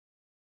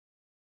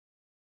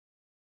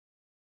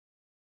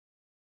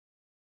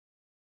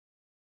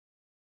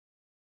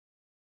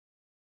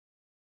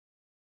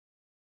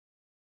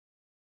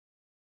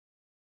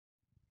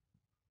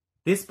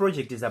This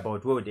project is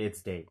about World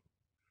AIDS Day.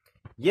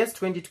 Yes,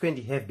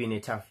 2020 have been a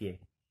tough year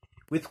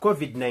with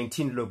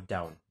COVID-19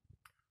 lockdown,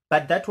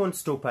 but that won't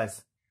stop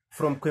us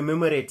from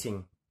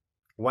commemorating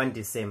 1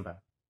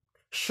 December,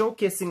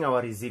 showcasing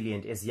our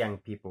resilience as young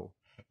people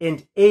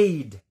and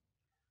aid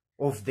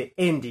of the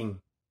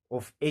ending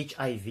of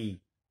HIV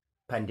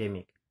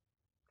pandemic.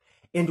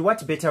 And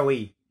what better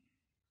way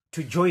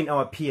to join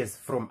our peers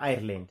from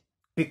Ireland,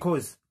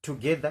 because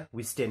together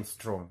we stand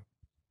strong.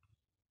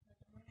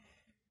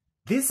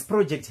 This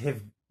project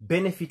have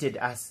benefited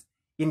us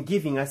in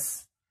giving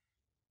us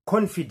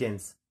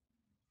confidence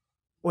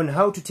on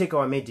how to take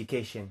our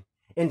medication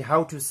and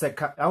how to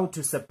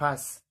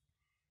surpass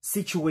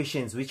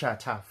situations which are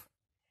tough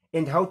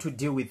and how to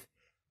deal with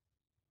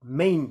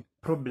main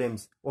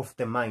problems of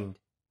the mind.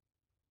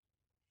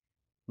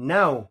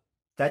 Now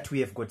that we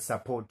have got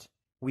support,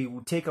 we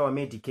will take our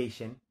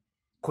medication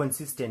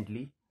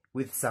consistently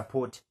with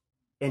support,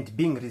 and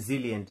being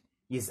resilient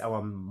is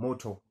our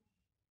motto.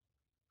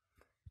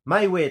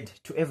 My word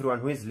to everyone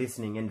who is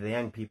listening and the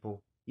young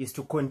people is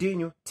to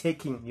continue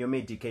taking your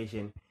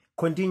medication,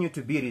 continue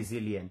to be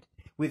resilient.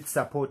 With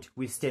support,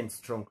 we stand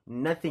strong.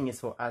 Nothing is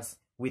for us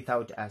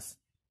without us.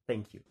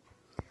 Thank you.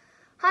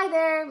 Hi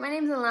there, my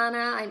name is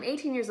Alana, I'm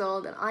 18 years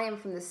old and I am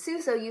from the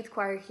SUSO Youth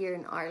Choir here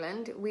in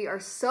Ireland. We are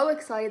so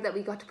excited that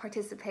we got to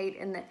participate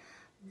in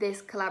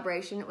this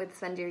collaboration with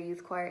Zvandiri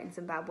Youth Choir in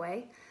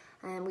Zimbabwe,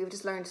 and we've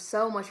just learned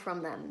so much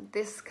from them.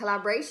 This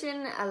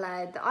collaboration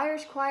allowed the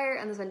Irish choir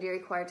and the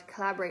Zvandiri choir to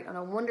collaborate on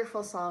a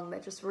wonderful song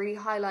that just really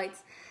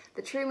highlights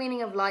the true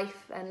meaning of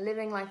life and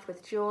living life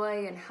with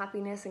joy and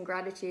happiness and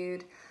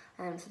gratitude.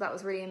 So that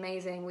was really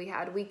amazing. We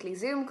had weekly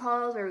Zoom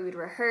calls where we would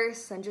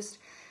rehearse and just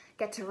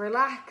get to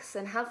relax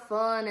and have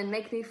fun and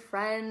make new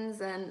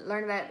friends and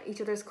learn about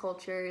each other's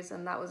cultures,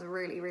 and that was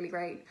really, really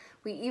great.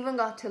 We even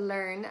got to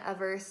learn a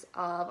verse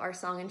of our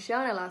song in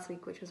Shona last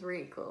week, which was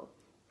really cool.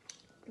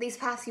 These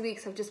past few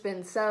weeks have just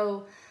been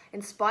so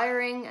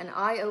inspiring and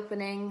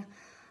eye-opening.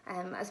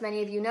 As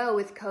many of you know,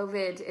 with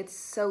COVID, it's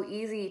so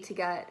easy to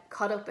get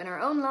caught up in our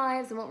own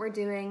lives and what we're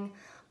doing,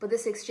 but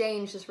this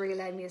exchange just really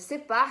allowed me to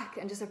sit back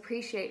and just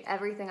appreciate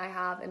everything I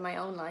have in my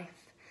own life.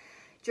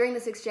 During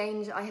this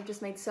exchange, I have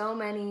just made so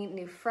many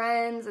new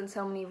friends and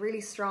so many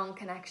really strong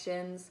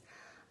connections.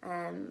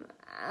 And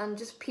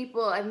just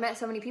I've met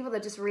so many people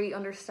that just really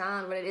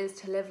understand what it is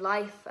to live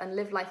life and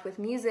live life with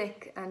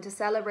music and to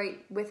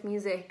celebrate with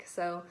music.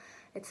 So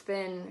it's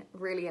been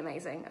really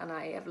amazing and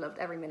I have loved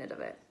every minute of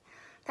it.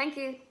 Thank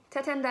you.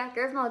 Tatenda,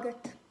 Gerv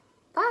Malgut.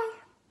 Bye.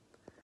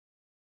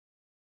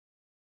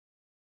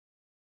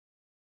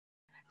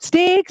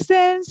 Sticks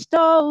and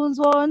stones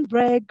won't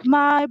break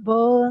my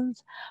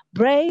bones,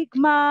 make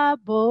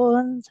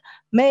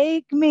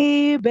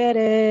me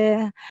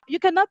better. You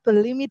cannot be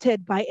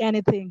limited by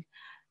anything.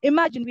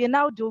 Imagine we are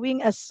now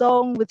doing a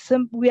song with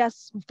we are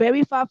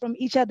very far from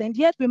each other, and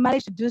yet we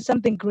managed to do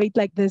something great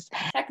like this.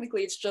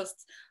 Technically, it's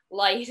just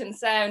light and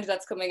sound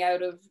that's coming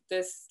out of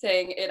this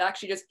thing. It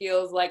actually just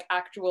feels like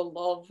actual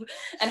love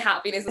and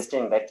happiness.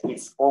 That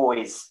it's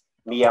always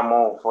mi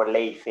amor for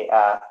life.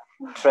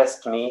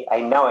 Trust me, I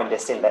now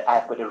understand that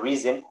I've got a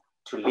reason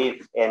to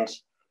live, and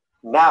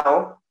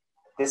now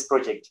this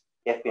project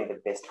has been the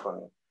best for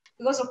me.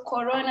 Because of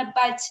Corona,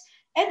 but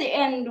at the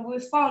end, we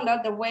found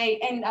out the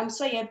way, and I'm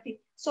so happy.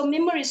 So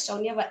memories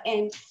shall never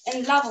end,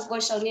 and love of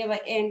God shall never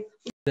end.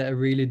 That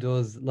really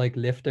does like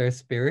lift our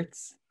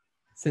spirits,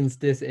 since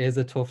this is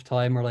a tough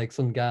time, or like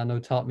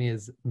Sungano taught me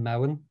is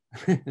Mauen,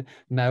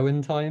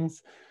 Mauen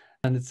times.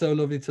 And it's so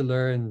lovely to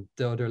learn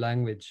the other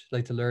language,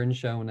 like to learn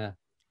Shona.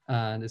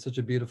 And it's such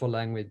a beautiful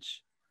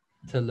language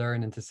to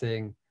learn and to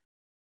sing.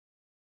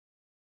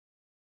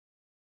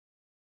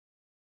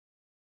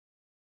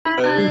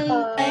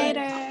 Bye.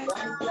 Later.